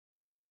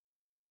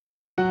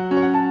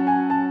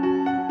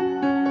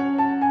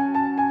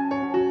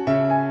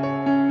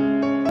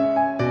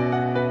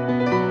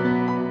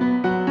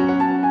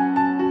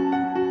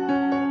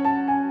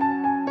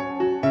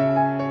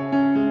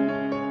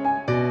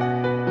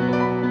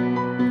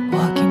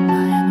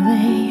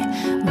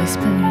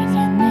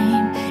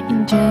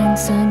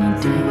sunny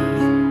day.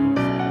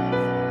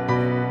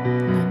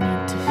 No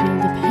need to feel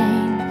the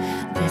pain,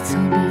 that's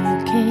all be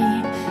okay.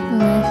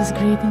 Life is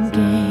great and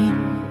game.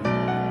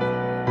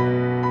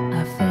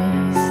 I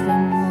face the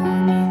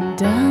morning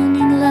down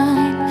in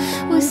line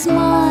with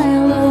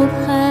smile of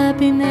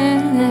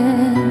happiness.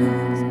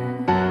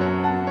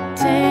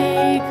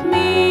 Take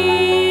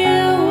me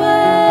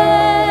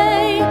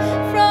away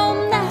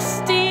from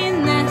nasty,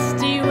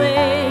 nasty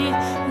way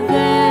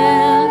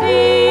that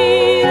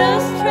lead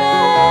us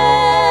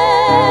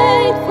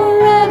straight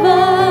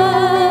forever.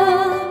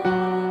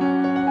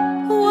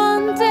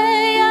 One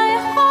day I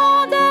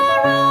heard a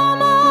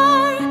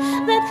rumor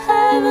that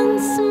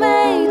heaven's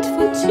made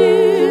for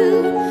two.